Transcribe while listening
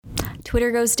Twitter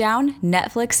goes down,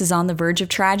 Netflix is on the verge of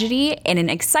tragedy, and an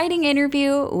exciting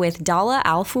interview with Dalla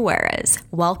Alfuerez.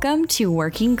 Welcome to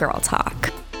Working Girl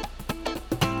Talk.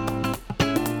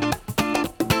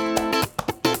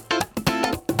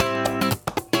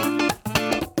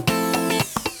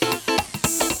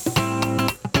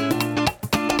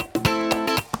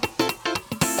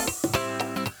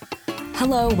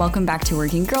 Hello, welcome back to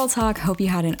Working Girl Talk. Hope you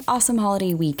had an awesome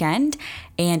holiday weekend,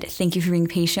 and thank you for being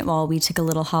patient while we took a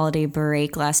little holiday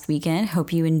break last weekend.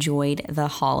 Hope you enjoyed the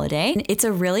holiday. It's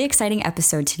a really exciting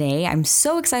episode today. I'm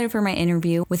so excited for my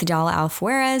interview with Dalla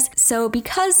Alfuerez. So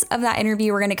because of that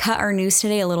interview, we're going to cut our news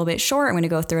today a little bit short. I'm going to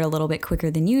go through it a little bit quicker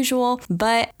than usual,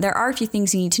 but there are a few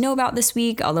things you need to know about this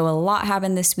week. Although a lot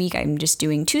happened this week, I'm just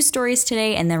doing 2 stories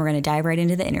today, and then we're going to dive right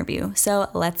into the interview. So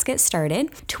let's get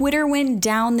started. Twitter went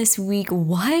down this week.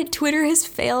 What? Twitter has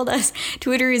failed us.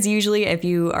 Twitter is usually, if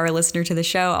you are a listener to the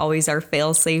show, always our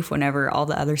fail safe whenever all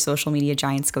the other social media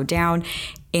giants go down.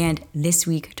 And this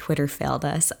week, Twitter failed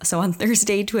us. So on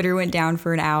Thursday, Twitter went down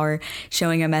for an hour,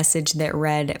 showing a message that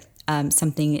read,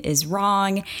 something is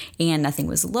wrong and nothing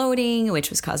was loading, which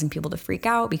was causing people to freak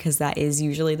out because that is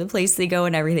usually the place they go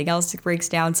and everything else breaks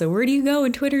down. So where do you go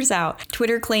when Twitter's out?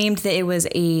 Twitter claimed that it was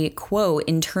a, quote,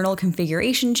 internal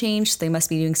configuration change. So they must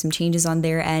be doing some changes on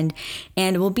their end,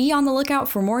 and we'll be on the lookout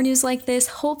for more news like this.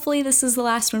 Hopefully this is the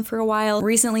last one for a while.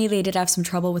 Recently, they did have some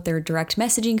trouble with their direct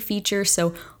messaging feature.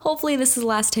 So hopefully this is the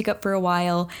last hiccup for a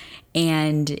while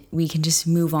and we can just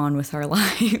move on with our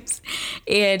lives.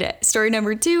 And story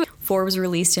number 2, Forbes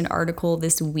released an article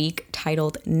this week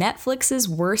titled Netflix's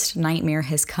Worst Nightmare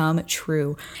Has Come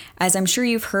True. As I'm sure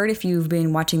you've heard if you've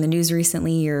been watching the news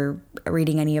recently or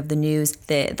reading any of the news,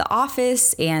 The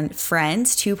Office and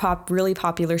Friends, 2 really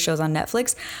popular shows on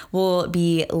Netflix, will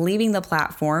be leaving the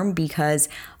platform because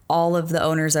all of the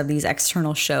owners of these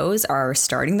external shows are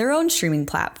starting their own streaming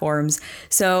platforms.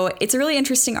 So it's a really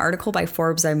interesting article by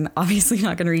Forbes. I'm obviously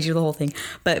not going to read you the whole thing,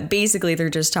 but basically they're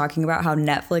just talking about how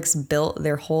Netflix built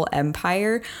their whole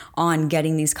empire on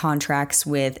getting these contracts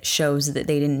with shows that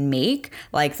they didn't make,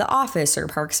 like The Office or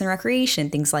Parks and Recreation,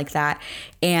 things like that.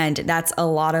 And that's a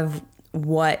lot of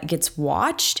what gets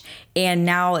watched, and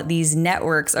now these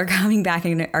networks are coming back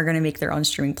and are going to make their own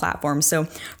streaming platforms. So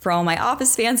for all my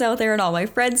Office fans out there and all my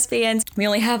Friends fans, we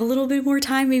only have a little bit more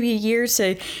time, maybe a year,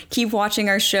 to keep watching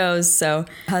our shows. So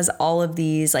because all of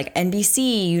these like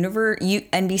NBC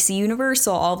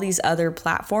Universal, all these other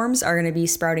platforms are going to be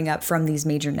sprouting up from these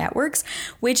major networks,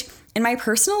 which in my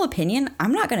personal opinion,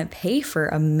 I'm not going to pay for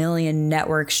a million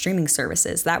network streaming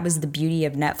services. That was the beauty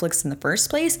of Netflix in the first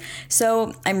place.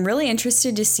 So I'm really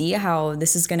interested to see how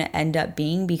this is going to end up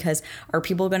being, because are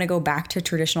people going to go back to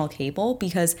traditional cable?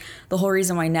 Because the whole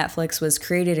reason why Netflix was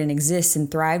created and exists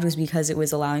and thrived was because it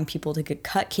was allowing people to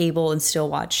cut cable and still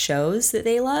watch shows that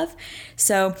they love.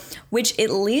 So, which at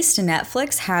least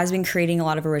Netflix has been creating a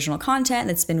lot of original content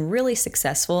that's been really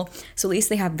successful. So at least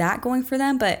they have that going for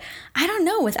them. But I don't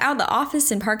know, without The Office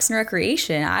and Parks and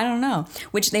Recreation, I don't know,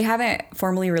 which they haven't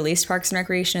formally released Parks and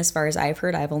Recreation as far as I've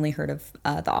heard. I've only heard of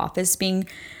The Office being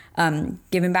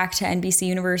given back to NBC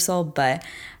Universal, but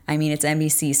I mean, it's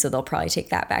NBC, so they'll probably take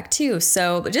that back too.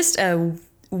 So just a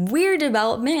weird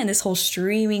development in this whole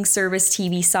streaming service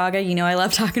TV saga. You know, I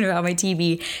love talking about my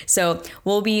TV, so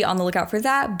we'll be on the lookout for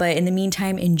that. But in the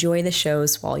meantime, enjoy the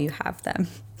shows while you have them.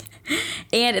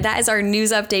 And that is our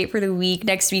news update for the week.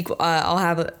 Next week, I'll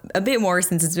have a bit more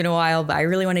since it's been a while, but I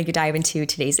really want to dive into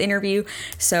today's interview.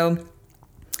 So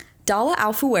Dalla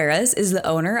Alfuerez is the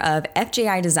owner of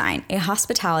FJI Design, a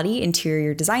hospitality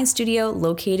interior design studio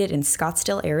located in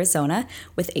Scottsdale, Arizona,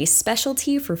 with a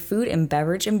specialty for food and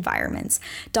beverage environments.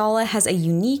 Dalla has a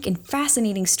unique and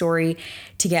fascinating story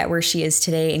to get where she is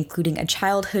today, including a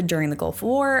childhood during the Gulf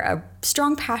War, a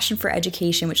strong passion for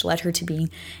education, which led her to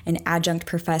being an adjunct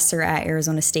professor at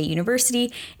Arizona State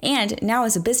University. And now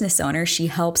as a business owner, she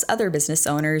helps other business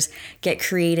owners get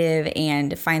creative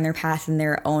and find their path in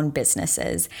their own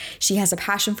businesses. She has a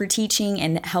passion for teaching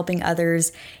and helping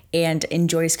others and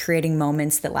enjoys creating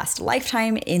moments that last a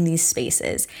lifetime in these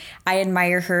spaces. I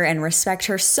admire her and respect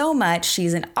her so much.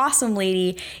 She's an awesome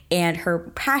lady, and her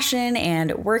passion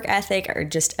and work ethic are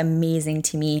just amazing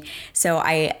to me. So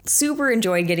I super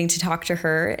enjoyed getting to talk to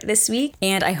her this week,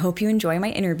 and I hope you enjoy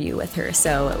my interview with her.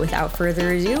 So without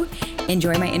further ado,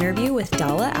 enjoy my interview with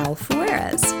Dalla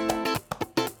Alfuerez.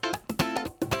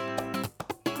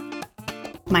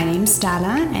 My name's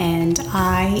Dalla, and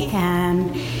I am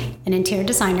an interior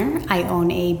designer. I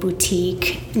own a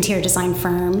boutique interior design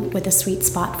firm with a sweet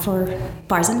spot for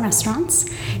bars and restaurants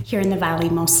here in the Valley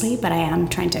mostly, but I am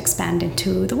trying to expand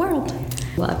into the world.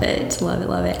 Love it, love it,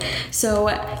 love it. So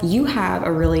you have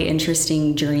a really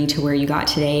interesting journey to where you got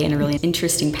today and a really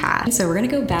interesting path. So we're going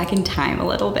to go back in time a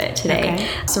little bit today. Okay.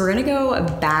 So we're going to go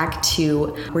back to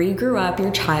where you grew up,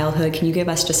 your childhood. Can you give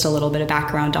us just a little bit of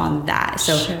background on that?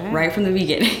 So Sure. right from the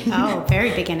beginning. Oh,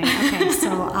 very beginning. Okay,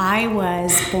 so I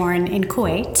was born in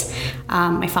Kuwait.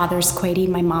 My father's Kuwaiti,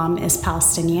 my mom is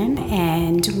Palestinian,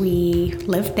 and we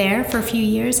lived there for a few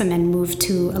years and then moved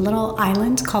to a little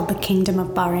island called the Kingdom of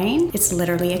Bahrain. It's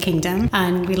literally a kingdom,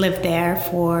 and we lived there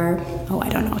for,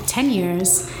 10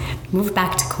 years, moved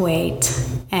back to Kuwait,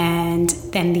 and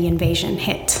then the invasion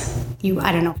hit.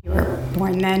 I don't know if you were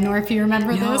born then or if you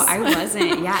remember No, this. I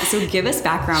wasn't. Yeah. So give us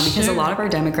background because a lot of our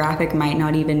demographic might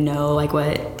not even know like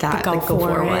what that Gulf Gulf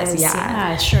War is. was.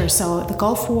 Yeah, sure. So the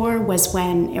Gulf War was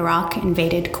when Iraq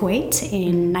invaded Kuwait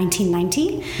in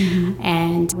 1990.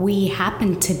 And we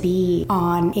happened to be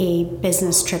on a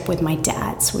business trip with my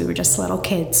dad. So we were just little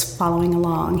kids following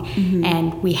along.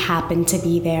 And we happened to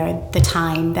be there the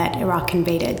time that Iraq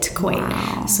invaded Kuwait.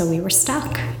 Wow. So we were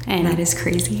stuck. And That is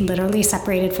crazy. literally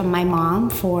separated from my mom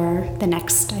for the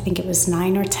next, I think it was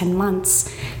 9 or 10 months.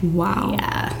 Wow.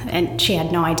 Yeah. And she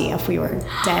had no idea if we were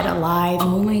dead, alive.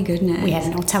 Oh my goodness. We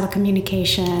had no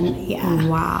telecommunication. Yeah.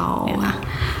 Wow. Yeah.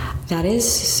 That is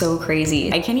so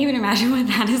crazy. I can't even imagine what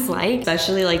that is like,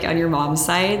 especially like on your mom's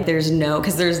side.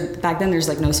 Because back then there's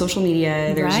like no social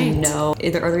media. There's Right.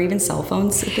 are there even cell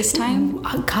phones at this time?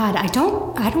 Oh, God, I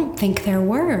don't think there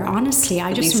were, honestly.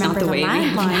 I just least not remember the the way we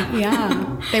have landline.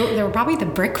 Yeah. They were probably the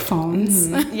brick phones.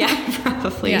 Yeah,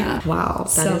 probably. Yeah. Wow.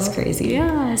 That is crazy.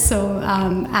 Yeah. So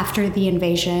after the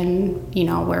invasion,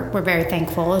 we're very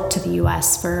thankful to the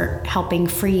U.S. for helping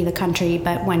free the country.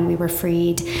 But when we were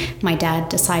freed, my dad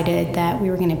decided that we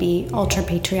were going to be ultra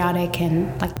patriotic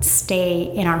and like stay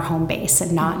in our home base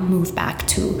and not move back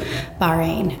to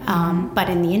Bahrain. But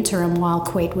in the interim, while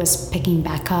Kuwait was picking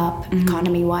back up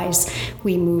economy-wise,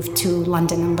 we moved to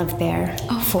London and lived there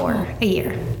for a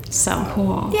year. So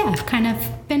Cool. yeah, I've kind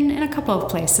of been in a couple of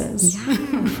places.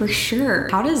 Yeah, for sure.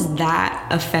 How does that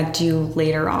affect you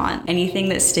later on? Anything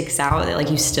that sticks out that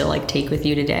like you still like take with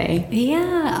you today?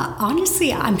 Yeah,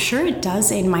 honestly, I'm sure it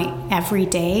does in my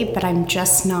everyday, but I'm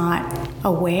just not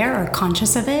aware or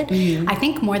conscious of it. I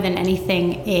think more than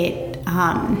anything, it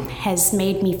has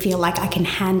made me feel like I can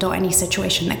handle any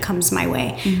situation that comes my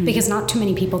way. Because not too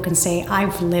many people can say,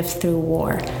 I've lived through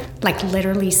war. Like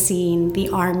literally seen the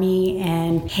army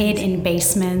and hid in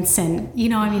basements and,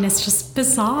 it's just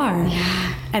bizarre.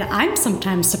 Yeah. And I'm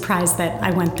sometimes surprised that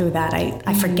I went through that.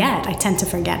 I forget. I tend to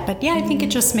forget. But yeah, I think it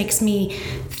just makes me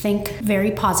think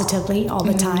very positively all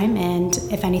the time. And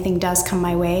if anything does come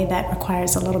my way that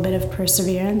requires a little bit of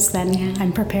perseverance, then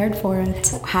I'm prepared for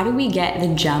it. How do we get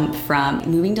the jump from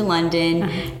moving to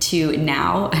London to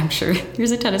now? I'm sure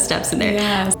there's a ton of steps in there.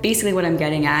 Yes. Basically what I'm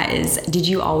getting at is, did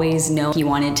you always know you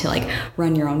wanted to like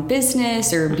run your own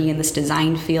business or be in this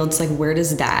design field? So like where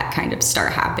does that kind of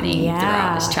start happening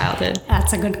throughout this childhood?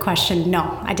 That's a good question.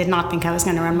 No, I did not think I was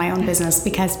going to run my own business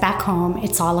because back home,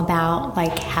 it's all about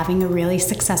like having a really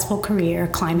successful career,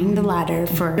 climbing the ladder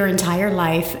for your entire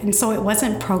life. And so it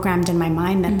wasn't programmed in my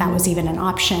mind that that was even an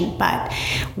option. But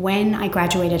when I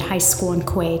graduated high school in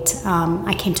Kuwait,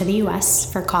 I came to the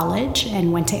U.S. for college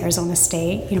and went to Arizona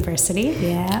State University.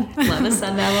 Yeah. Love the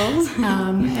Sun Devils.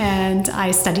 And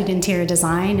I studied interior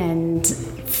design and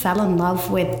fell in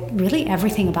love with really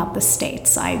everything about the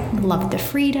States. I loved the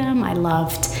freedom. I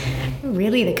loved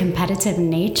really the competitive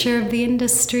nature of the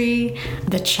industry,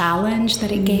 the challenge that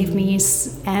it gave me,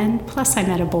 and plus I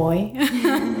met a boy,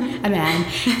 a man,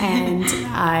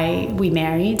 and we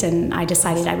married, and I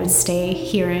decided I would stay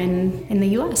here in the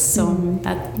U.S. So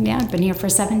I've been here for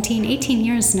 18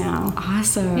 years now.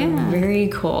 Awesome. Yeah. Very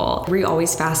cool. Were you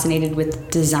always fascinated with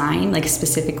design, like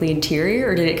specifically interior,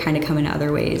 or did it kind of come in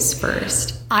other ways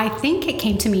first? I think it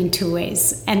came to me in two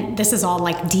ways. And this is all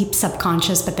like deep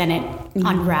subconscious, but then it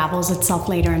unravels itself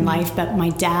later in life. But my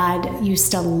dad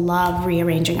used to love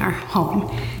rearranging our home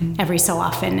every so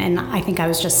often. And I think I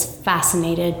was just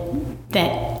fascinated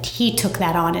that he took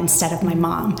that on instead of my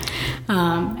mom.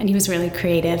 And he was really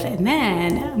creative. And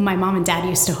then my mom and dad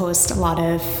used to host a lot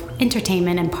of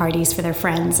entertainment and parties for their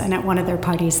friends. And at one of their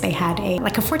parties, they had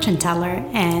a fortune teller.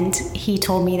 And he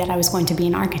told me that I was going to be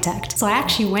an architect. So I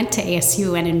actually went to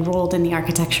ASU and enrolled in the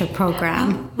architecture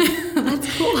program.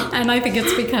 That's cool. And I think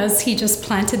it's because he just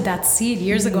planted that seed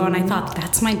years ago, and I thought,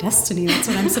 that's my destiny. That's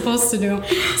what I'm supposed to do.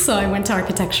 So I went to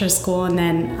architecture school, and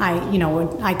then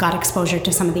I got exposure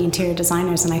to some of the interior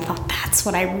designers, and I thought, that's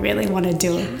what I really want to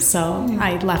do. So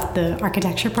I left the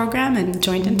architecture program and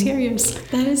joined interiors.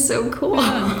 That is so cool.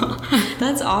 Yeah.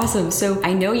 That's awesome. So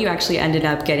I know you actually ended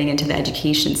up getting into the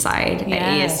education side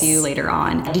at ASU later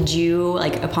on. Did you,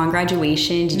 like, upon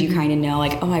graduation, did you kind of know,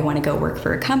 like, oh, I want to go work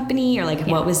for a company? Or, like,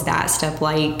 what was that step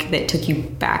like that took you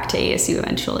back to ASU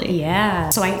eventually? Yeah.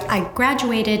 So I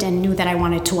graduated and knew that I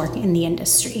wanted to work in the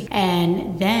industry.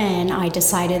 And then I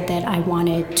decided that I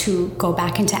wanted to go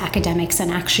back into academics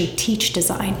and actually teach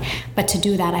design. But to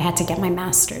do that, I had to get my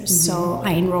master's. So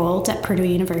I enrolled at Purdue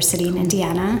University in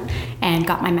Indiana and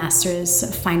got my master's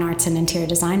of fine arts and interior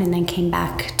design, and then came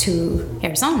back to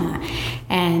Arizona.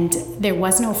 And there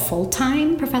was no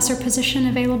full-time professor position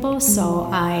available, so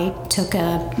I took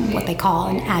what they call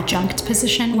an adjunct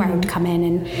position where I would come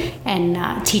in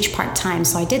and teach part-time.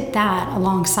 So I did that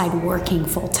alongside working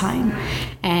full-time.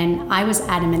 And I was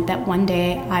adamant that one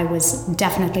day I was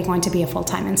definitely going to be a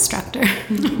full-time instructor.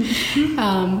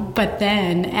 But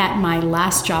then at my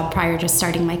last job prior to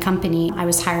starting my company, I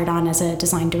was hired on as a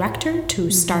design director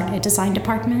to start a design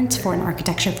department for an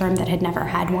architecture firm that had never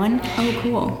had one. Oh,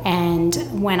 cool. And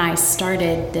when I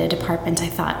started the department, I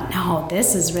thought, no,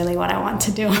 this is really what I want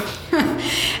to do.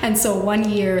 And so 1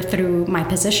 year through my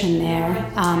position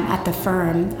there at the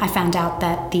firm, I found out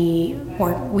that we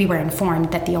were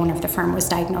informed that the owner of the firm was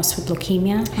diagnosed with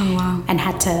leukemia. Oh, wow. And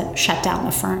had to shut down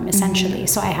the firm, essentially.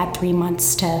 So I had 3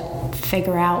 months to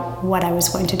figure out what I was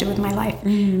going to do with my life.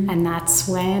 And that's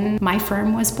when my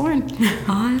firm was born.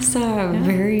 Awesome. Yeah.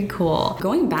 Very cool.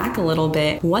 Going back a little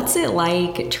bit, what's it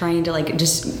like trying to, like,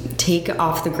 just take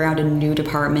off the ground a new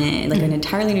department, like an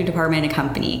entirely new department in a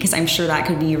company? Because I'm sure that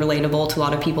could be relatable to a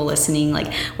lot of people listening,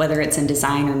 like whether it's in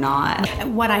design or not.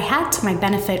 What I had to my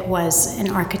benefit was an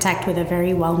architect with a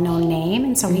very well-known name,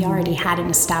 and so he already had an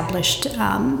established,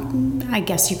 I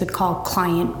guess you could call,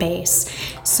 client base.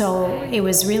 So it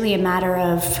was really a matter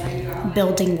of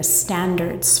building the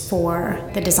standards for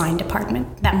the design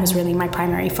department. That was really my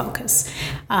primary focus.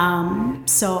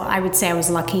 So I would say I was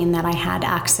lucky in that I had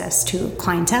access to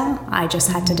clientele. I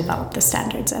just had to develop the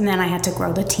standards, and then I had to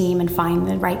grow the team and find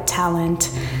the right talent.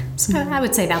 So I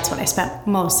would say that's what I spent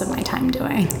most of my time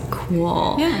doing.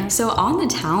 Cool. Yeah. So on the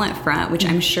talent front, which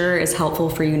I'm sure is helpful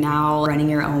for you now running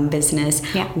your own business,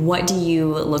 what do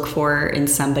you look for in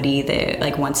somebody that,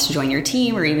 like, wants to join your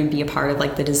team or even be a part of,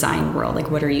 like, the design world? Like,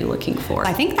 what are you looking for?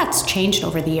 I think that's changed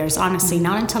over the years, honestly.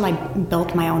 Not until I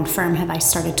built my own firm have I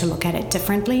started to look at it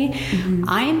differently.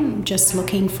 I'm just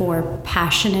looking for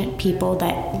passionate people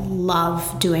that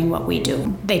love doing what we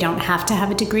do. They don't have to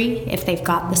have a degree. If they've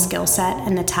got the skill set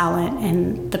and the talent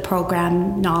and the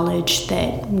program knowledge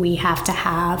that we have to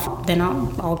have, then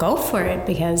I'll go for it,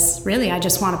 because really I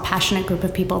just want a passionate group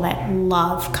of people that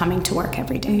love coming to work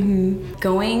every day.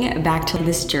 Going back to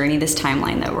this journey, this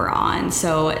timeline that we're on,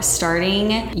 so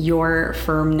starting your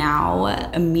firm now,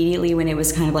 immediately when it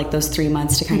was kind of like those 3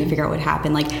 months to kind of figure out what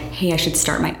happened, like, hey, I should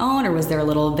start my own, or was there a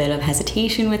little bit of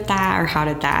hesitation with that, or how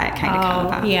did that kind of come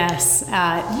about? Yes,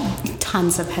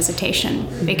 tons of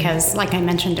hesitation, because like I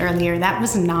mentioned earlier, that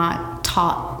was not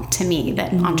taught to me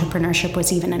that entrepreneurship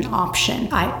was even an option.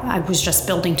 I was just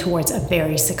building towards a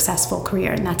very successful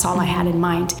career, and that's all I had in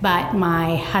mind. But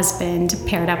my husband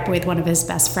paired up with one of his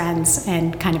best friends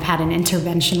and kind of had an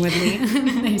intervention with me.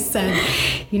 They said,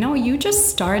 you just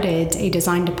started a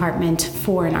design department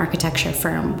for an architecture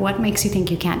firm. What makes you think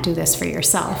you can't do this for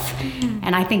yourself?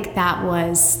 And I think that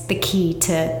was the key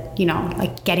to,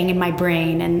 like, getting in my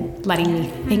brain and letting me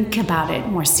think about it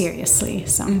more seriously.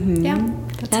 So,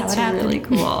 that's how it happened. Really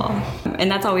cool. And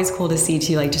that's always cool to see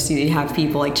too, like, just so you have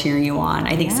people, like, cheering you on.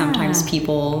 I think sometimes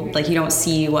people, like, you don't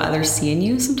see what others see in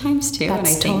you sometimes too. That's and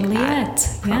I think totally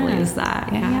that probably is that.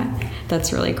 Yeah.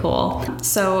 That's really cool.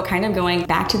 So kind of going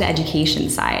back to the education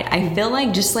side, I feel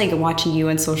like just like watching you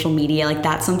on social media, like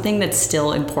that's something that's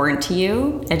still important to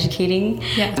you, educating,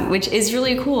 which is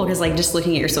really cool, because like just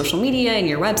looking at your social media and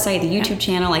your website, the YouTube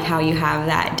channel, like how you have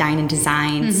that Dine and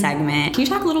Design segment. Can you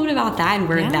talk a little bit about that and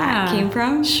where that came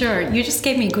from? Sure. You just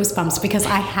gave me goosebumps, because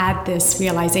I had this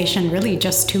realization really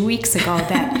just 2 weeks ago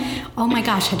that, oh my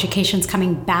gosh, education's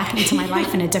coming back into my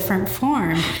life in a different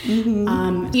form.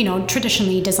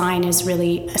 Traditionally design is was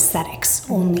really aesthetics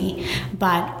only.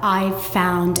 But I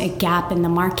found a gap in the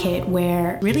market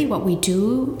where really what we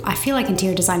do, I feel like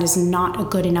interior design is not a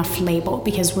good enough label,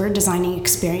 because we're designing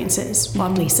experiences.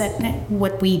 Well, at least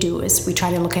what we do is we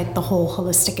try to look at the whole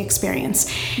holistic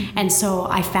experience. And so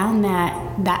I found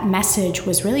that message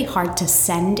was really hard to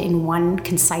send in one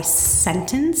concise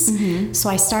sentence. So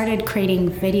I started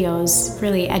creating videos,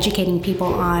 really educating people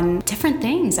on different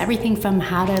things, everything from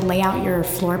how to lay out your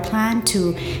floor plan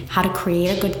to how to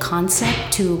create a good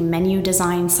concept to menu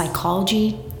design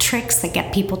psychology tricks that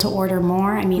get people to order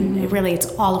more. I mean, really, it's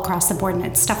all across the board, and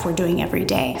it's stuff we're doing every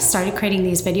day. Started creating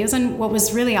these videos, and what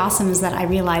was really awesome is that I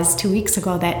realized 2 weeks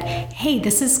ago that, hey,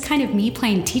 this is kind of me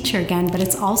playing teacher again, but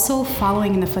it's also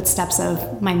following in the footsteps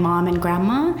of my mom and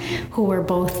grandma, who were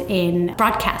both in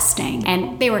broadcasting,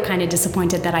 and they were kind of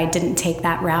disappointed that I didn't take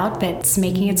that route, but it's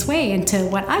making its way into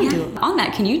what I do. On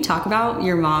that, can you talk about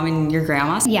your mom and your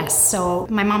grandma? Yes, so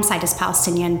my mom's side is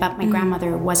Palestinian, but my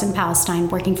grandmother was in Palestine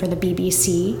working for the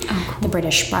BBC, the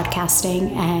British Broadcasting,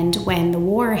 and when the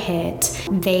war hit,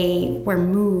 they were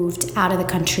moved out of the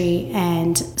country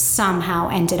and somehow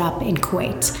ended up in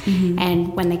Kuwait.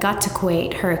 And when they got to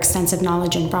Kuwait, her extensive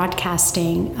knowledge in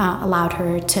broadcasting allowed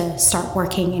her to start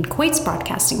working in Kuwait's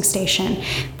broadcasting station,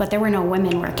 but there were no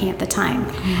women working at the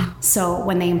time. So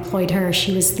when they employed her,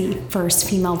 she was the first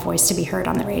female voice to be heard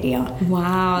on the radio.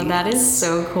 Wow, that is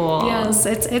so cool. Yes,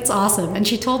 it's awesome. And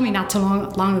she told me not too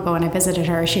long ago when I visited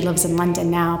her, she lives in London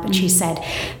now, but she said,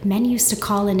 men used to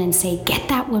call in and say, get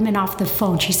that woman off the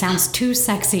phone. She sounds too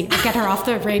sexy. Get her off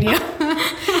the radio.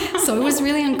 So it was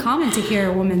really uncommon to hear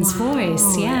a woman's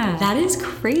voice. Yeah. That is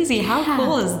crazy. How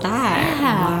cool is that?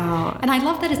 Yeah. Wow. And I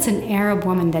love that it's an Arab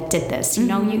woman that did this. You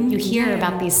know, you hear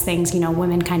about these things,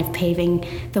 women kind of paving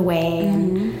the way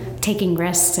and taking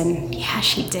risks, and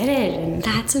she did it. And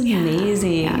that's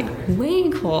amazing. Way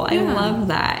cool. I love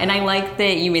that. And I like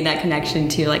that you made that connection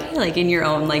to hey, in your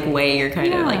own way, you're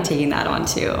kind of taking that on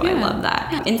too. I love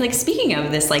that. And speaking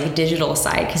of this digital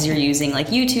side, because you're using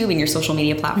YouTube and your social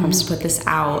media platforms to put this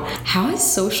out, how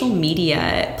has social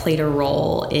media played a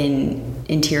role in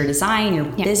interior design, your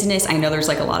business? I know there's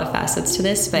a lot of facets to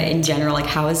this, but in general,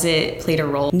 how has it played a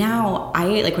role? Now,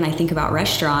 when I think about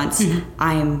restaurants,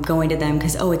 I'm going to them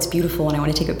because, it's beautiful and I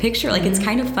want to take a picture. It's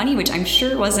kind of funny, which I'm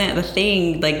sure wasn't the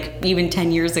thing even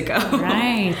 10 years ago.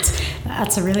 Right.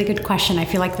 That's a really good question. I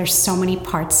feel like there's so many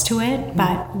parts to it,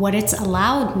 but what it's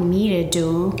allowed me to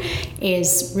do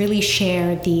is really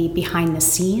share the behind the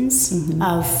scenes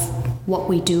of what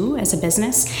we do as a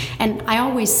business. And I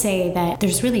always say that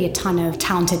there's really a ton of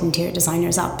talented interior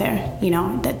designers out there,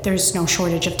 that there's no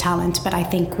shortage of talent, but I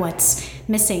think what's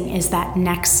missing is that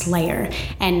next layer,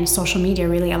 and social media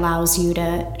really allows you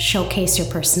to showcase your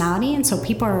personality, and so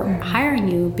people are hiring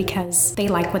you because they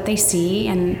like what they see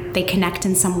and they connect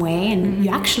in some way, and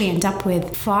you actually end up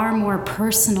with far more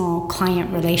personal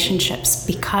client relationships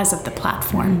because of the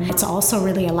platform. It's also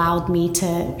really allowed me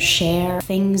to share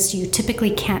things you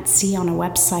typically can't see on a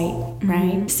website,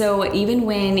 right? So even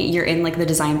when you're in the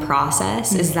design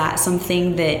process, is that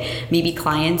something that maybe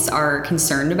clients are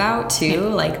concerned about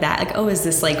too? Is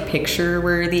this picture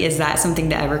worthy? Is that something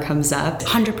that ever comes up?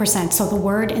 100%. So the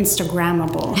word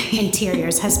Instagrammable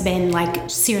interiors has been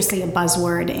seriously a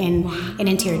buzzword in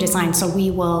interior design. So we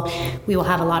will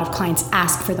have a lot of clients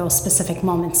ask for those specific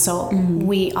moments. So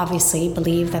we obviously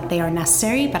believe that they are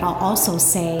necessary, but I'll also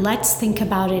say, let's think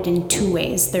about it in two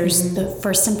ways. There's the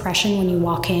first impression when you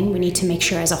walk in. We need to make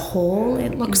sure as a whole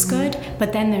it looks good,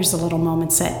 but then there's the little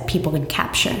moments that people can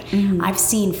capture. I've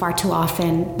seen far too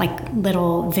often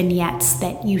little vignettes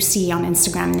that you see on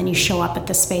Instagram, and then you show up at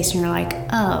the space and you're like,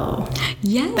 oh,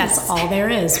 yes, that's all there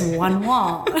is, one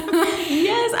wall.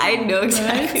 Yes, I know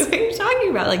exactly what you're talking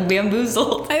about,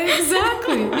 bamboozled.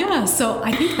 Exactly, yeah. So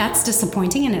I think that's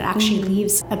disappointing, and it actually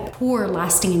leaves a poor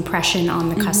lasting impression on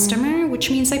the customer, which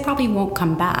means they probably won't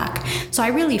come back. So I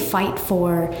really fight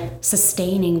for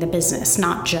sustaining the business,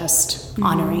 not just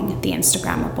honoring the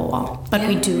Instagrammable wall. But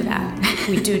we do that.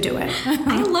 We do it.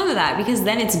 I love that, because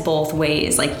then it's both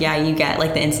ways. You get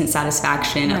the instant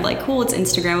satisfaction of cool, it's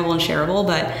Instagrammable and shareable,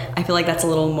 but I feel that's a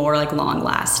little more long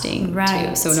lasting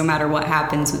too. So no matter what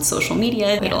happens with social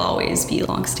media, it'll always be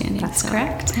long standing. That's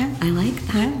correct. Yeah. I like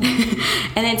that.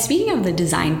 And then speaking of the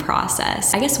design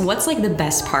process, I guess what's the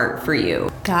best part for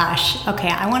you? Gosh, okay,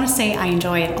 I want to say I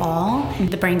enjoy it all.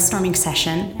 The brainstorming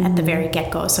session at the very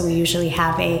get-go. So we usually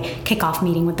have a kickoff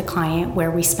meeting with the client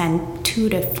where we spend 2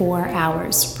 to 4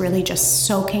 hours really just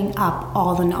soaking up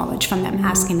all the knowledge from them,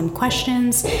 asking them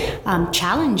questions,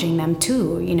 challenging them too,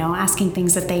 asking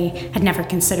things that they had never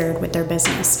considered with their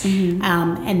business.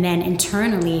 And then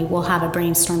internally, we'll have a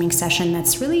brainstorming session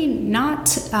that's really not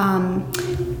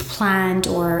planned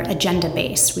or agenda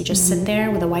based. We just sit there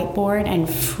with a whiteboard and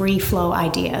free flow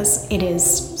ideas. It is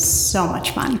so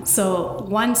much fun. So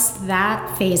once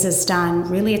that phase is done,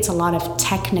 really it's a lot of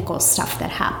technical stuff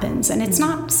that happens. And it's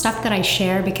not stuff that I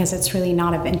share because it's really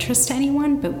not of interest to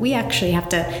anyone, but we actually have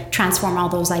to transform all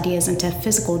those ideas into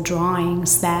physical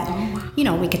drawings that,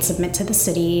 we could submit to the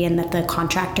city and that the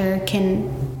contractor can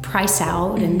price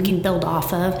out and can build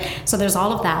off of. So there's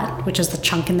all of that, which is the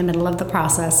chunk in the middle of the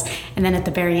process. And then at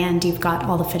the very end, you've got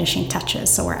all the finishing touches.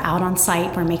 So we're out on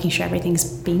site, we're making sure everything's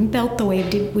being built the way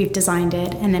we've designed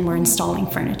it, and then we're installing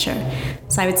furniture.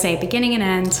 So I would say beginning and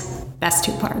end, best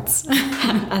 2 parts.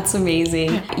 That's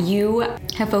amazing. You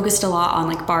have focused a lot on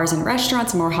like bars and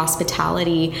restaurants, more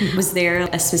hospitality. Was there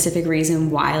a specific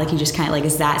reason why, like you just kind of like,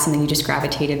 is that something you just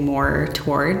gravitated more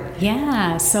toward?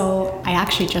 Yeah. So I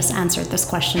actually just answered this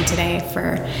question today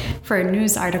for a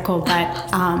news article, but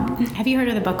have you heard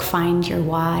of the book Find Your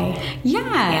Why?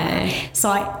 Yeah. So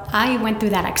I went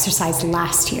through that exercise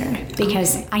last year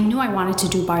because I knew I wanted to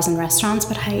do bars and restaurants,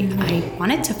 but I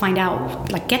wanted to find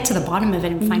out, like get to the bottom of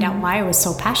it and find out why I was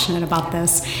so passionate about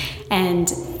this.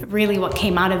 And really what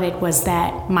came out of it was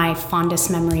that my fondest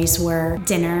memories were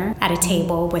dinner at a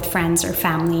table with friends or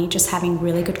family, just having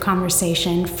really good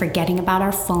conversation, forgetting about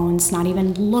our phones, not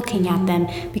even looking at them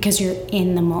because you're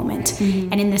in the moment.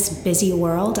 And in this busy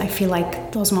world, I feel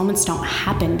like those moments don't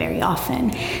happen very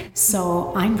often.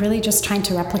 So I'm really just trying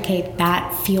to replicate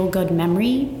that feel-good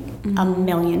memory a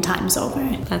million times over.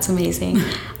 That's amazing.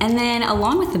 And then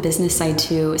along with the business side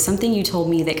too, something you told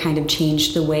me that kind of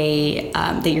changed the way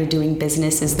that you're doing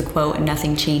business is the quote,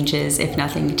 "Nothing changes if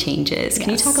nothing changes."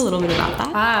 Can you talk a little bit about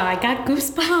that? I got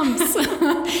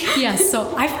goosebumps. Yes,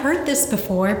 so I've heard this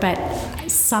before, but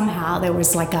somehow there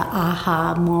was like a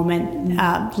aha moment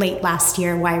late last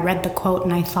year where I read the quote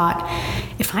and I thought,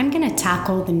 if I'm going to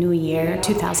tackle the new year,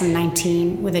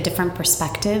 2019, with a different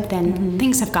perspective, then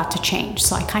things have got to change.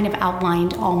 So I kind of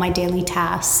outlined all my daily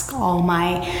tasks, all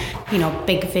my,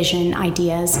 big vision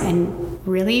ideas, and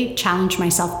really challenged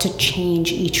myself to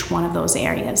change each one of those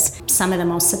areas. Some of the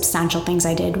most substantial things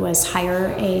I did was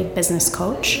hire a business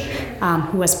coach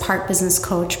who was part business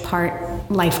coach, part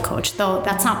life coach, though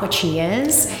that's not what she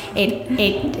is. It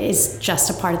is just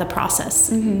a part of the process.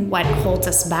 What holds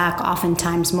us back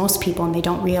oftentimes, most people, and they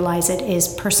don't realize it, is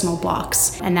personal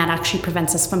blocks, and that actually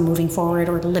prevents us from moving forward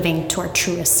or living to our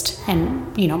truest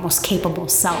and most capable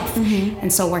self.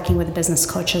 And so working with a business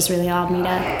coach has really allowed me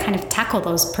to kind of tackle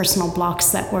those personal blocks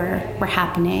that were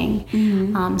happening.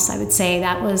 So I would say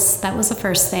that was the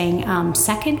first thing.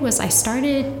 Second was I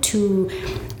started to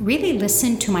really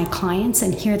listen to my clients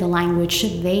and hear the language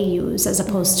they use as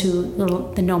opposed to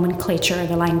the nomenclature or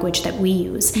the language that we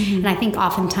use. And I think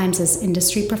oftentimes as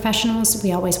industry professionals,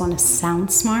 we always want to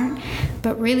sound smart,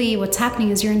 but really what's happening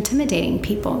is you're intimidating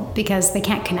people because they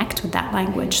can't connect with that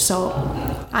language. So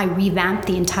I revamped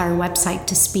the entire website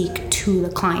to speak to the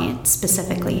client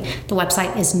specifically. The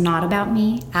website is not about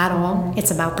me at all.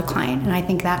 It's about the client. And I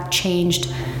think that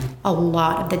changed a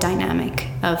lot of the dynamic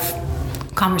of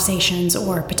conversations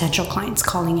or potential clients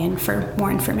calling in for more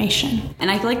information.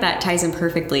 And I feel like that ties in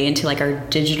perfectly into like our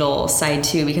digital side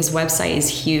too, because website is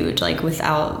huge. Like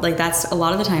without, like that's a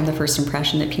lot of the time the first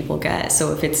impression that people get.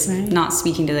 So if it's not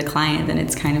speaking to the client, then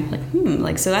it's kind of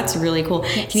like, so that's really cool.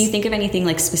 Yes. Can you think of anything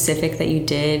like specific that you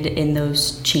did in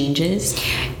those changes?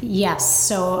 Yes.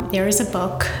 So there is a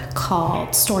book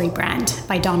called Story Brand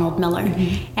by Donald Miller.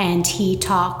 And he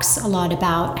talks a lot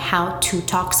about how to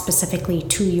talk specifically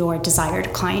to your desired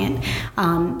client.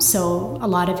 So a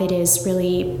lot of it is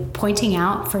really pointing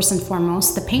out, first and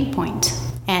foremost, the pain point.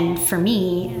 And for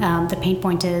me, the pain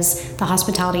point is the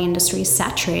hospitality industry is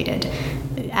saturated.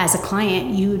 As a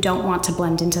client, you don't want to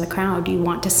blend into the crowd. You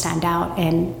want to stand out,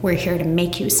 and we're here to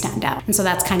make you stand out. And so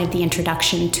that's kind of the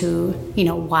introduction to,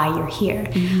 why you're here.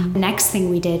 The next thing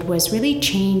we did was really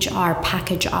change our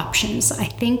package options. I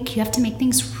think you have to make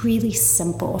things really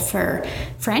simple for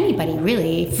anybody,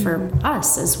 really, for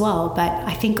us as well. But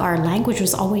I think our language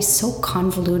was always so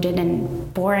convoluted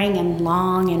and boring and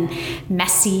long and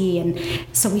messy. And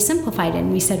so we simplified it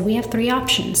and we said, we have 3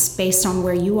 options. Based on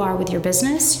where you are with your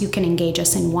business, you can engage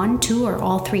us in in 1, 2, or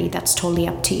all 3. That's totally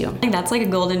up to you. I think that's like a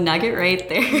golden nugget right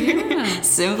there. Yeah.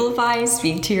 Simplify,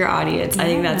 speak to your audience. Yeah. I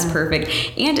think that's perfect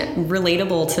and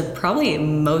relatable to probably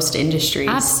most industries.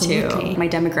 Absolutely. Too. My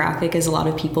demographic is a lot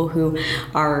of people who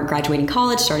are graduating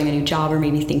college, starting a new job, or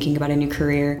maybe thinking about a new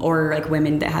career, or like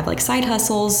women that have like side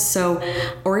hustles. So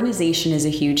organization is a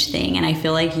huge thing. And I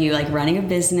feel like you like running a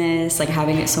business, like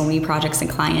having so many projects and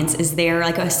clients, is there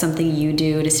like something you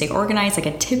do to stay organized, like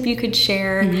a tip you could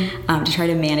share to try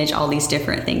to manage all these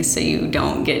different things so you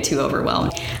don't get too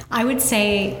overwhelmed? I would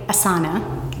say Asana.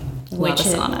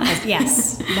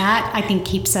 Yes, that I think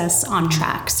keeps us on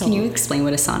track. So can you explain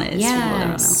what Asana is?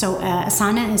 Yeah, so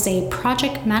Asana is a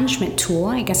project management tool,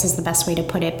 I guess is the best way to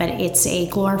put it, but it's a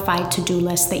glorified to-do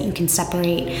list that you can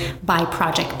separate by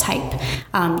project type.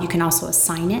 You can also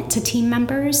assign it to team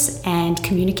members and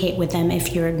communicate with them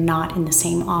if you're not in the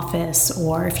same office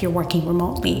or if you're working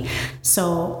remotely.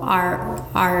 So our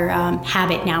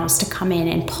habit now is to come in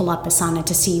and pull up Asana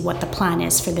to see what the plan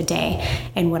is for the day.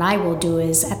 And what I will do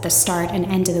is at the start and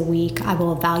end of the week, I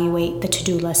will evaluate the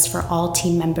to-do list for all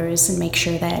team members and make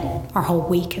sure that our whole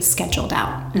week is scheduled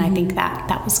out. And I think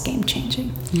that was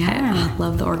game-changing. Yeah,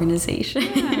 love the organization.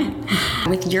 Yeah.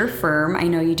 With your firm, I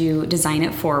know you do Design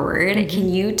It Forward.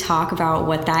 Can you talk about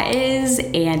what that is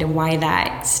and why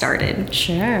that started?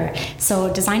 Sure.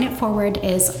 So Design It Forward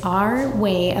is our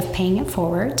way of paying it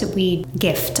forward. We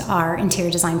gift our interior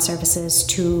design services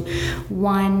to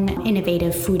one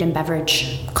innovative food and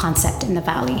beverage concept in the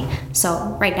Valley.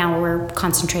 So right now we're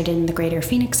concentrated in the greater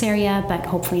Phoenix area, but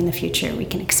hopefully in the future we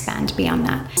can expand beyond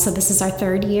that. So this is our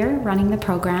 3rd year running the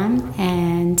program,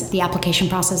 and the application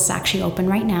process is actually open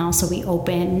right now. So we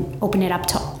open it up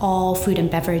to all food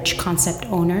and beverage concept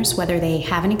owners, whether they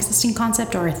have an existing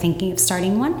concept or are thinking of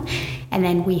starting one. And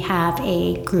then we have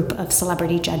a group of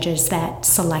celebrity judges that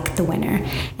select the winner,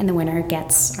 and the winner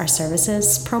gets our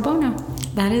services pro bono.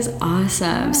 That is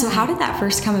awesome. Yeah. So how did that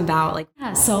first come about?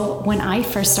 So when I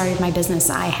first started my business,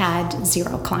 I had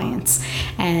 0 clients,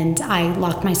 and I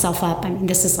locked myself up. I mean,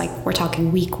 this is we're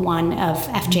talking week 1 of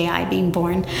FJI being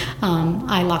born.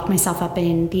 I locked myself up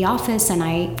in the office, and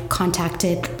I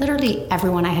contacted literally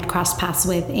everyone I had crossed paths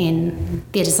with in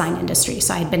the design industry.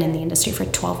 So I had been in the industry for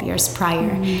 12 years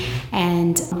prior.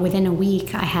 And within a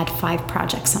week, I had 5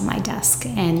 projects on my desk,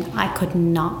 and I could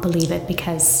not believe it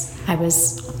because I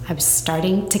was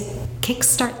starting to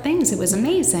kickstart things. It was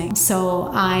amazing.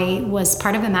 So I was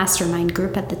part of a mastermind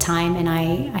group at the time, and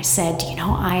I said,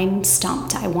 I'm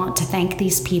stumped. I want to thank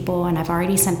these people, and I've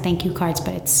already sent thank you cards,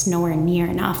 but it's nowhere near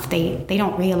enough. They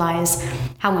don't realize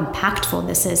how impactful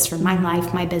this is for my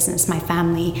life, my business, my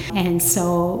family. And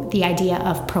so the idea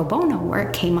of pro bono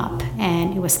work came up,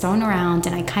 and it was thrown around,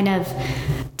 and I kind of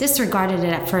disregarded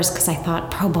it at first because I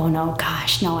thought, pro bono,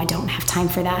 gosh, no, I don't have time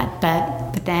for that.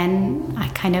 But then I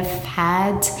kind of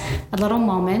had a little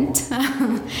moment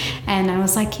and I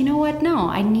was like, you know what? No,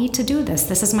 I need to do this.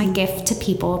 This is my gift to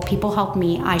people. People help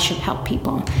me. I should help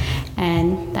people.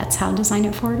 And that's how Design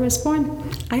It Forward was born.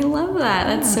 I love that.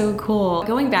 That's so cool.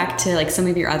 Going back to some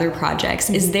of your other projects,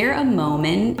 is there a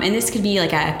moment, and this could be at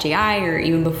FJI or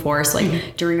even before, so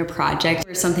during a project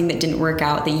or something that didn't work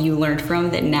out that you learned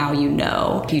from that now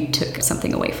you took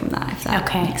something away from that, if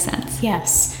that makes sense?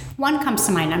 Yes. One comes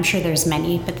to mind. I'm sure there's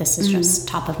many, but this is just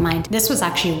top of mind. This was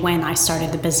actually when I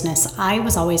started the business. I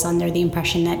was always under the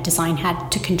impression that design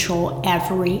had to control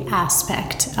every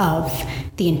aspect of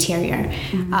the interior.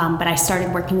 But I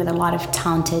started working with a lot of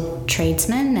talented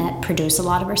tradesmen that produce a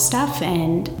lot of our stuff.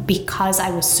 And because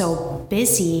I was so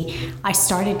busy, I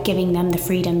started giving them the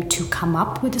freedom to come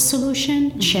up with a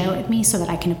solution, share it with me so that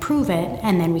I can approve it,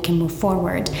 and then we can move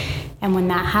forward. And when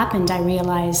that happened, I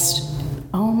realized,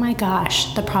 oh my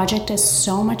gosh, the project is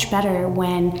so much better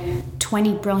when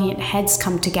 20 brilliant heads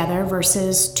come together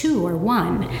versus 2 or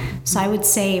 1. So I would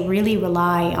say really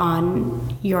rely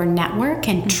on your network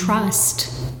and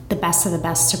trust the best of the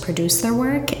best to produce their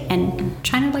work, and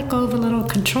trying to let go of a little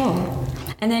control.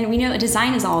 And then we know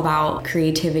design is all about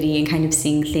creativity and kind of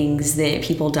seeing things that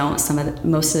people don't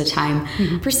most of the time.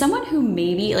 For someone who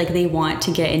maybe they want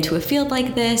to get into a field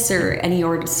like this or any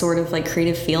sort of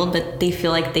creative field, but they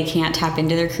feel like they can't tap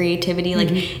into their creativity,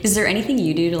 is there anything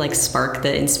you do to spark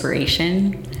the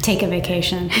inspiration? Take a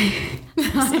vacation.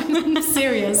 I'm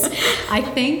serious. I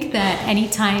think that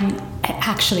anytime,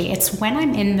 actually, it's when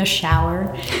I'm in the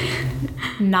shower,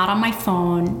 not on my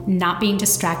phone, not being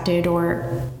distracted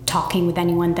or talking with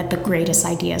anyone, that the greatest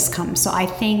ideas come. So I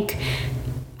think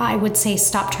I would say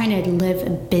stop trying to live a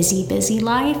busy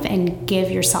life and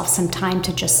give yourself some time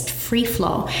to just free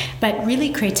flow. But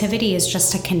really, creativity is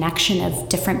just a connection of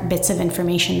different bits of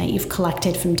information that you've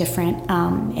collected from different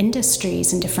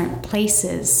industries and different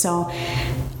places. So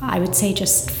I would say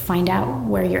just find out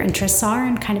where your interests are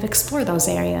and kind of explore those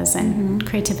areas, and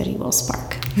creativity will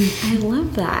spark. I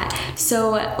love that.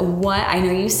 So I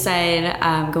know you said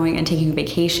going and taking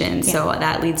vacation, so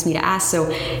that leads me to ask,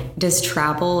 so does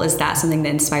travel, is that something that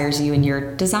inspires you in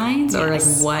your designs? Or like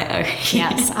what? Okay.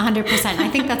 Yes, 100%. I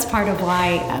think that's part of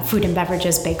why food and beverage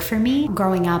is big for me.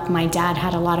 Growing up, my dad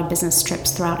had a lot of business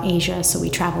trips throughout Asia, so we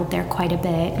traveled there quite a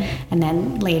bit. And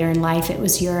then later in life, it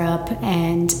was Europe.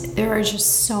 And there are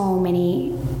just so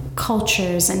many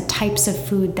cultures and types of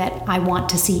food that I want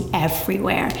to see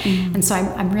everywhere. And so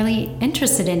I'm really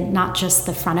interested in not just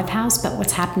the front of house, but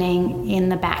what's happening in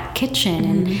the back kitchen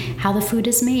and how the food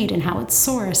is made and how it's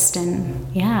sourced.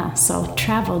 And so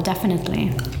travel, definitely.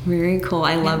 Very cool.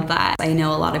 I love that. I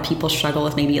know a lot of people struggle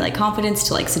with maybe like confidence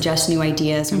to like suggest new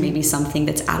ideas, or maybe something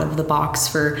that's out of the box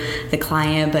for the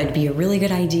client, but it'd be a really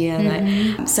good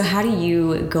idea. So how do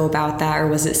you go about that? Or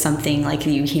was it something like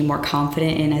you became more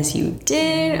confident in as you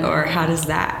did? Or how does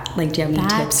that, like, do you have any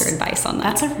tips or advice on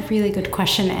that? That's a really good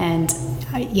question. And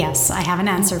yes, I have an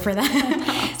answer for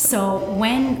that. So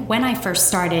when I first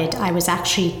started, I was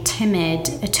actually timid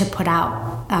to put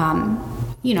out,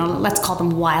 let's call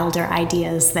them wilder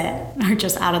ideas that are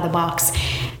just out of the box.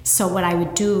 So what I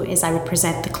would do is I would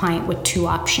present the client with two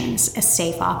options, a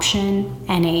safe option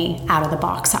and a out of the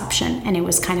box option. And it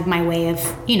was kind of my way of,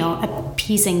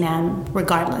 appeasing them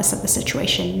regardless of the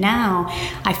situation. Now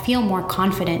I feel more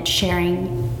confident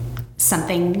sharing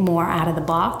something more out of the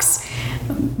box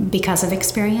because of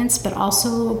experience, but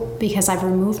also because I've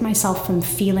removed myself from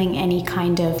feeling any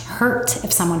kind of hurt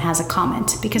if someone has a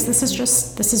comment, because this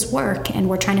is work and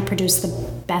we're trying to produce the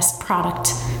best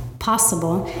product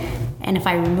possible. And if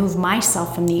I remove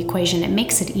myself from the equation, it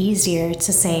makes it easier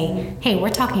to say, hey,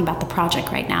 we're talking about the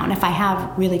project right now. And if I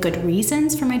have really good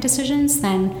reasons for my decisions,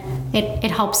 then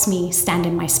it helps me stand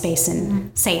in my space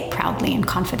and say it proudly and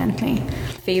confidently.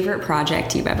 Favorite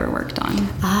project you've ever worked on?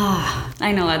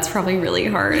 I know that's probably really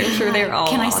hard. I'm sure they're all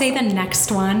Can I say the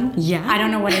next one? Yeah. I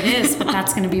don't know what it is, but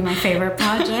that's going to be my favorite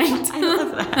project. I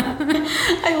love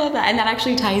that. I love that. And that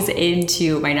actually ties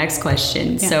into my next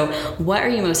question. Yeah. So what are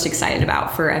you most excited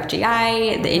about for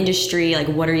FGI, the industry? Like,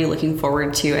 what are you looking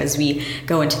forward to as we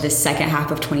go into the second half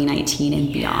of 2019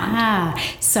 and beyond?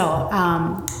 So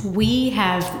we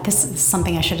have, this is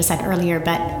something I should have said earlier,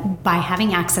 but by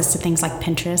having access to things like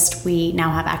Pinterest, we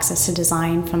now have access to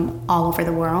design from all over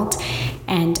the world.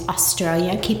 And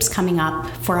Australia keeps coming up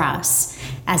for us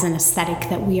as an aesthetic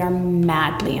that we are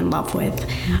madly in love with.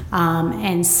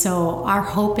 And so our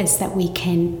hope is that we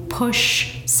can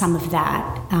push some of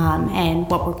that. And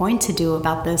what we're going to do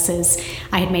about this is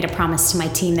I had made a promise to my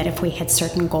team that if we hit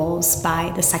certain goals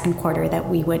by the second quarter that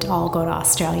we would all go to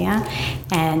Australia.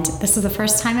 And this is the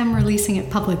first time I'm releasing it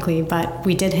publicly, but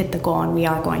we did hit the goal and we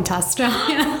are going to Australia.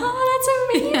 Oh,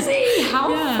 that's amazing. How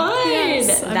fun.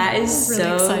 Yes, that is really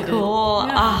so excited. Cool.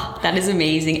 Yeah. That is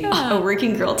amazing. A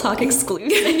Working Girl Talk exclusive.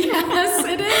 Yes,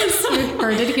 it is. You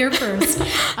heard it here first.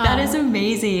 That is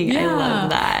amazing. Yeah. I love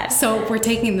that. So we're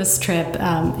taking this trip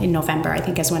in November, I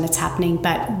think is when it's happening,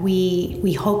 but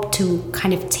we hope to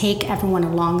kind of take everyone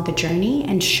along the journey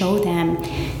and show them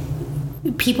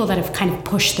people that have kind of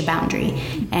pushed the boundary.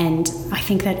 And I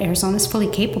think that Arizona is fully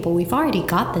capable. We've already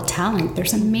got the talent.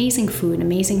 There's amazing food,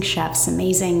 amazing chefs,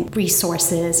 amazing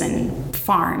resources and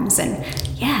farms. And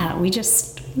we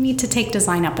just need to take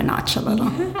design up a notch a little.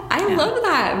 I love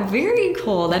that. Very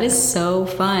cool. That is so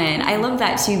fun. I love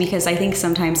that too, because I think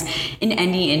sometimes in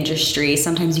any industry,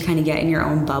 sometimes you kind of get in your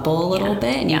own bubble a little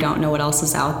bit and you don't know what else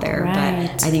is out there. Right.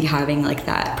 But I think having like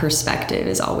that perspective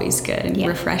is always good and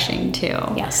refreshing too.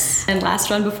 Yes. And last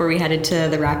one before we head into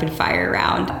the rapid fire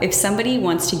round. If somebody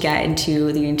wants to get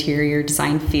into the interior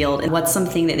design field, what's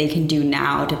something that they can do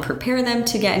now to prepare them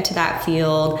to get into that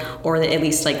field, or that at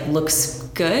least like looks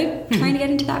good trying to get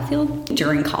into that field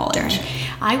during college?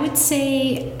 I would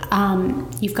say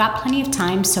you've got plenty of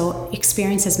time, so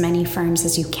experience as many firms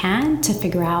as you can to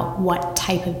figure out what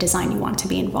type of design you want to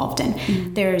be involved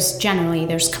in. There's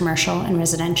commercial and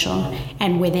residential,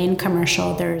 and within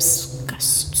commercial there's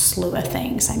slew of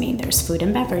things. I mean, there's food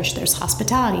and beverage, there's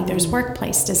hospitality, there's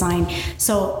workplace design.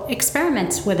 So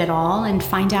experiment with it all and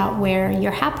find out where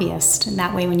you're happiest. And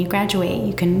that way, when you graduate,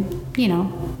 you can,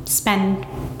 spend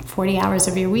 40 hours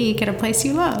of your week at a place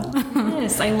you love.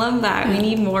 Yes, I love that. We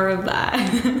need more of that.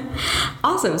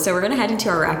 Awesome. So we're going to head into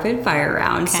our rapid fire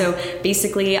round. Okay. So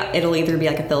basically, it'll either be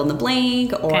like a fill in the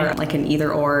blank or like an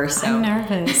either or. So I'm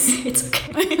nervous. It's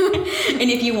okay. And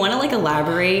if you want to like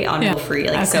elaborate on feel free.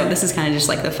 Like, so this is kind of just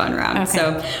like the fun round. Okay.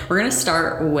 So we're going to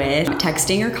start with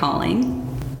texting or calling.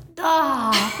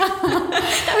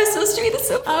 That was supposed to be the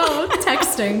simple. Oh,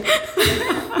 texting.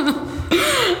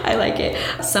 I like it.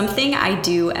 Something I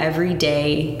do every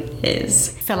day is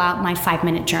fill out my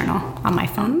 5-minute journal on my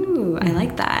phone. Ooh, I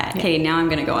like that. Okay, now I'm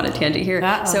going to go on a tangent here.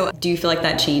 Uh-oh. So do you feel like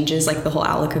that changes like the whole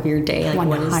outlook of your day? Like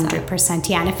 100%.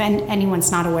 Yeah. And if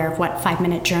anyone's not aware of what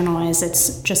 5-minute journal is,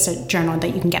 it's just a journal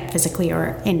that you can get physically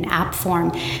or in app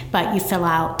form. But you fill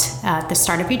out the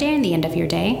start of your day and the end of your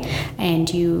day.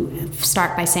 And you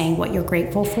start by saying what you're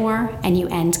grateful for, and you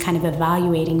end kind of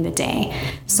evaluating the day.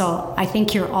 So I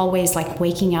think you're always like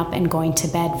waking up and going to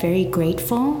bed very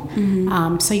grateful.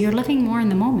 Mm-hmm. So you're living more in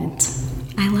the moment.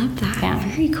 I love that. Yeah.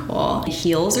 Very cool.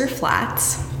 Heels or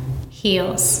flats?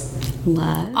 Heels.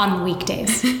 Love. On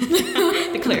weekdays.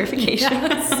 The clarification.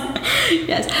 Yes.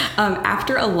 Yes.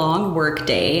 After a long work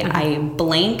day, I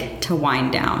blank to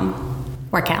wind down.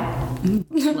 Workout.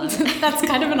 Love it. That's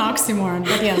kind of an oxymoron,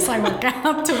 but yes, I work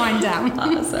out to wind down.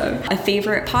 Awesome. A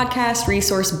favorite podcast,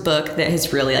 resource, book that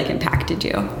has really like impacted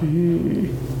you?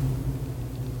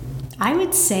 I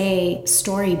would say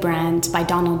Story Brand by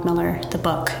Donald Miller, the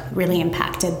book, really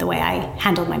impacted the way I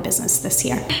handled my business this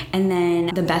year. And then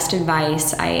the best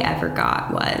advice I ever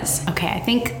got was? Okay, I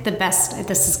think the best,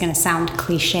 this is going to sound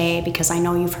cliche because I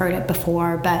know you've heard it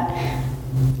before, but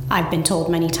I've been told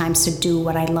many times to do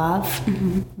what I love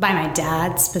by my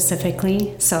dad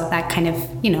specifically. So that kind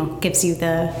of, gives you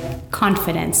the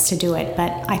confidence to do it.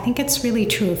 But I think it's really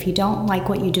true. If you don't like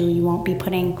what you do, you won't be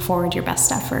putting forward your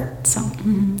best effort. So,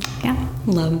 yeah.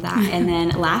 Love that. And then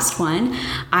last one,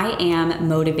 I am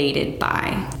motivated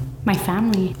by? My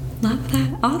family. Love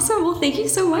that. Awesome. Well, thank you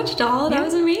so much, Dalla. That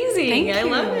was amazing. Thank you. I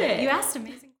love it. You asked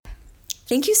amazing.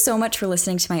 Thank you so much for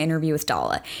listening to my interview with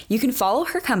Dalla. You can follow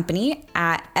her company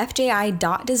at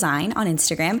fji.design on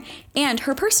Instagram and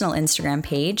her personal Instagram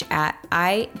page at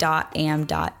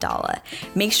i.am.dalla.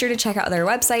 Make sure to check out their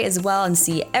website as well and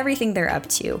see everything they're up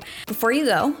to. Before you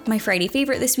go, my Friday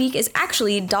favorite this week is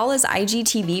actually Dalla's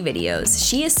IGTV videos.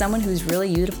 She is someone who has really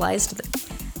utilized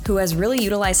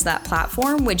that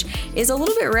platform, which is a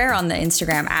little bit rare on the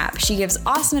Instagram app. She gives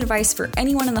awesome advice for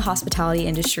anyone in the hospitality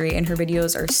industry, and her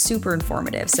videos are super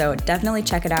informative. So definitely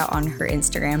check it out on her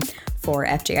Instagram for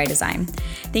FJI Design.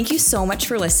 Thank you so much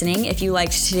for listening. If you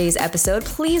liked today's episode,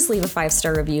 please leave a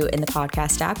 5-star review in the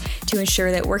podcast app to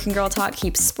ensure that Working Girl Talk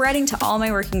keeps spreading to all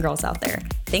my working girls out there.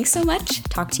 Thanks so much.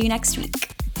 Talk to you next week.